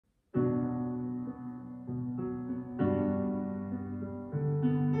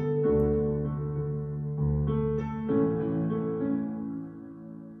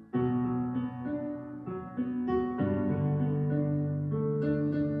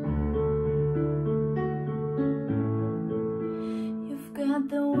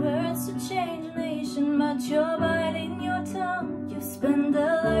you're biting your tongue. You spend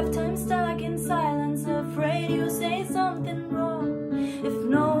a lifetime stuck in silence, afraid you say something wrong. If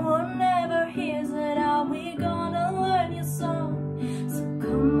no one ever hears it, are we gonna learn your song? So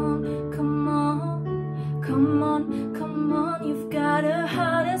come on, come on, come on, come on. You've got a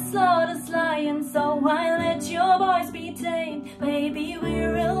heart as loud as lion, so why let your voice be tamed? Baby,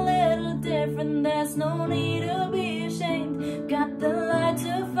 we're a little different, there's no need to be ashamed. Got the light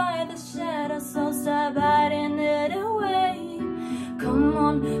to fight the shadow, so stop hiding it away. Come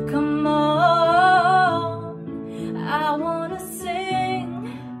on, come on. I wanna sing,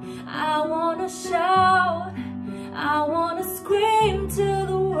 I wanna shout, I wanna scream till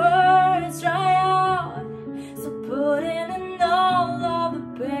the words dry out. So put in all of the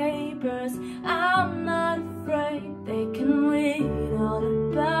papers, I'm not afraid. They can read all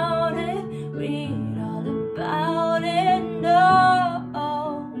about it, read all about it. No,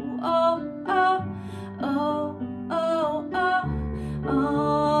 oh, oh, oh, oh, oh, oh, oh,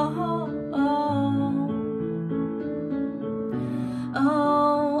 oh,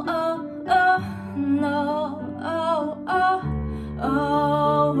 oh, oh, no, oh, oh,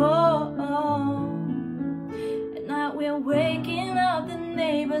 oh, oh. At night we're waking up the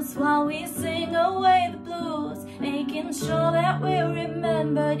neighbors while we sing away the blues, making sure that we're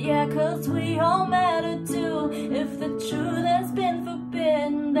remembered, yeah, 'cause we all matter too. If the truth has been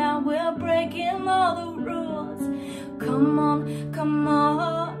forbidden, then we're breaking all the rules. Come on, come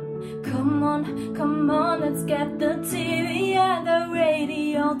on, come on, come on. Let's get the TV and the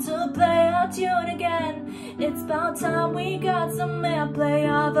radio to play our tune again. It's about time we got some airplay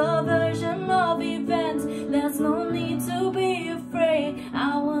of a version of events. There's no need to be afraid,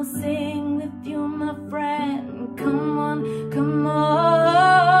 I will sing with you, my friend. Come on, come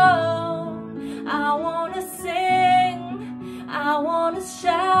on. I wanna sing, I wanna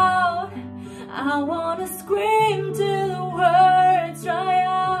shout, I wanna scream till the words dry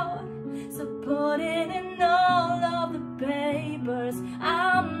out. So put it in all of the papers,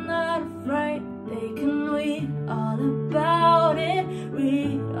 I'm not afraid. They can read all about it,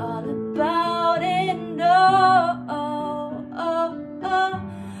 read all about it. No, oh, oh, oh,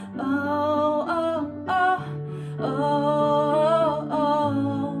 oh, oh, oh,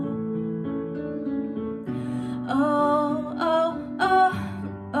 oh,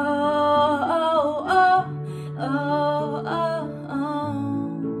 oh, oh, oh,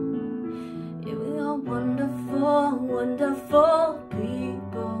 yeah, we are wonderful, wonderful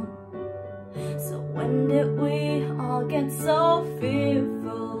people. So when did we all get so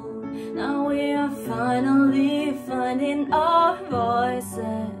fearful? Now we are finally finding our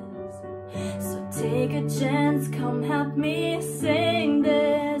voices. So take a chance, come help me sing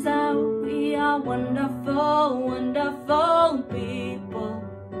this out. We are wonderful, wonderful people.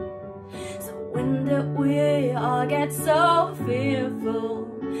 So when did we all get so fearful?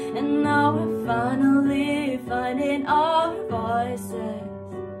 And now we're finally finding our voices.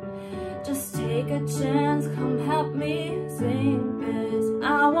 Just take a chance, come help me sing this.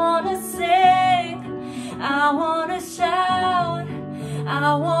 I wanna sing, I wanna shout,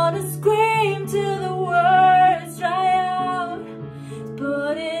 I wanna scream till the words dry out.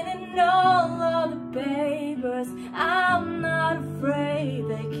 Put it in all of the papers, I'm not afraid.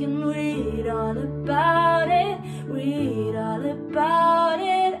 They can read all about it, read all about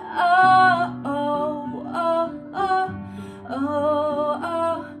it. Oh, oh, oh, oh, oh,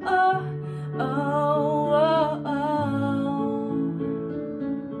 oh, oh, oh, oh,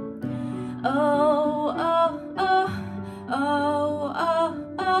 oh, oh, oh, oh,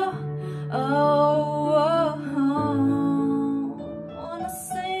 oh, oh. I wanna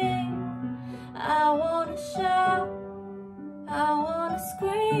sing, I wanna shout, I wanna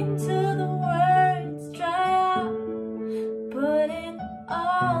scream till the world